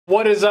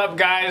What is up,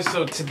 guys?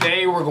 So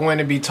today we're going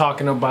to be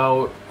talking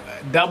about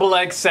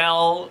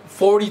XXL XL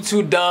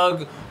 42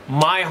 DUGG,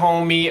 my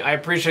homie. I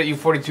appreciate you,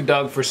 42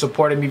 DUGG, for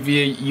supporting me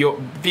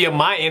via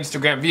my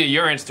Instagram, via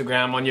your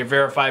Instagram on your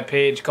verified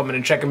page, coming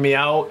and checking me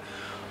out.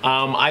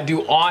 I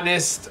do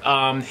honest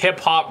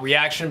hip-hop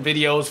reaction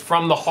videos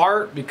from the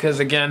heart because,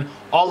 again,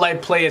 all I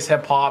play is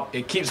hip-hop.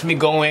 It keeps me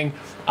going.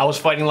 I was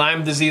fighting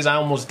Lyme disease. I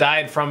almost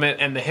died from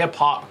it, and the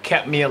hip-hop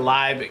kept me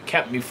alive. It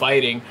kept me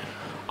fighting.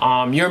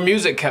 Your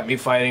music kept me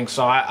fighting,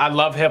 so I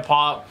love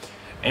hip-hop,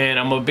 and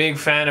I'm a big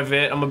fan of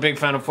it. I'm a big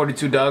fan of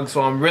 42 DUGG,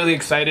 so I'm really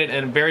excited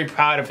and very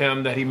proud of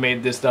him that he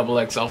made this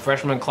XXL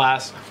freshman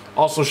class.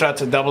 Also, shout out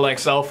to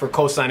XXL for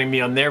co-signing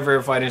me on their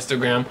verified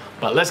Instagram.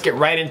 But let's get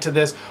right into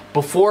this.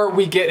 Before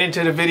we get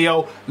into the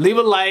video, leave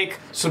a like,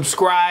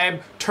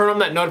 subscribe, turn on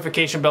that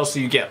notification bell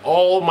so you get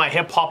all my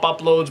hip-hop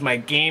uploads, my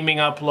gaming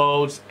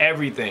uploads,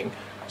 everything.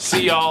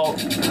 See y'all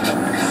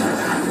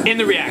in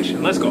the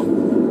reaction. Let's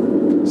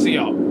go. See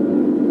y'all.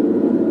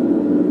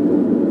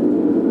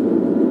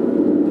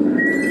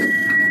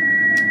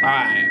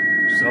 Alright,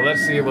 so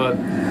let's see what...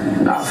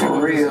 Not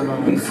for real.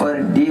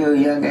 Before the deal,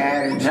 youngin'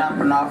 had it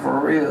jumping off for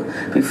real.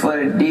 Before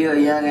the deal,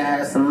 youngin'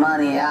 had some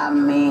money, I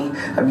mean.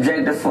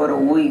 Objective for the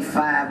week,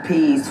 5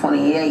 P's,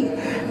 28.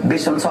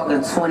 Bitch, I'm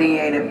talking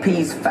 28 a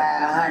piece,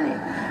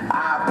 500.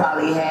 I'll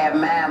probably have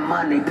mad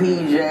money,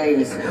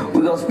 PJs.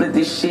 We gon' split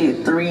this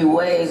shit 3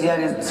 ways,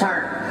 youngin'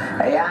 turn.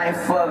 Hey, I ain't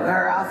fuck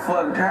her, I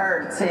fucked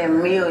her,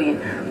 10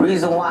 million.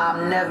 Reason why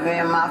I'm never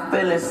in my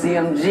feelings,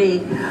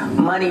 CMG.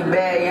 Money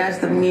bad,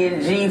 youngster, me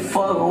and G,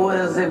 fuck with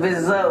us. If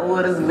it's up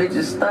with us,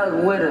 bitches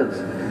stuck with us.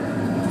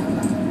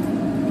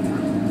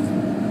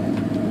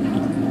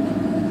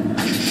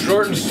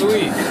 Short and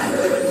sweet.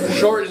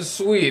 Short and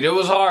sweet. It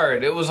was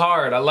hard. It was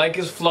hard. I like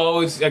his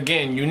flow. It's,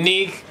 again,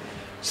 unique.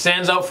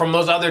 Stands out from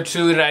those other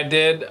 2 that I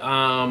did.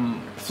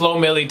 Flo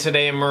Millie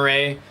today and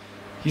Murray.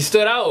 He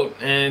stood out,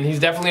 and he's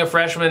definitely a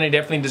freshman. He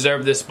definitely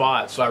deserved this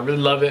spot, so I really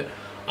love it.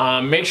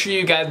 Make sure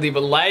you guys leave a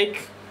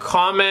like,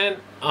 comment,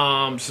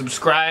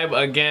 subscribe.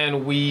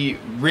 Again, we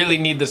really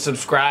need the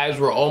subscribes.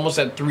 We're almost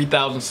at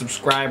 3,000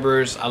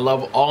 subscribers. I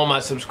love all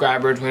my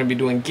subscribers. We're going to be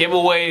doing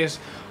giveaways.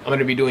 I'm going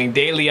to be doing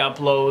daily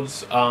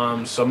uploads.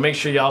 So make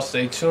sure y'all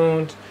stay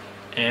tuned,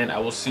 and I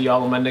will see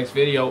y'all in my next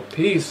video.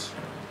 Peace.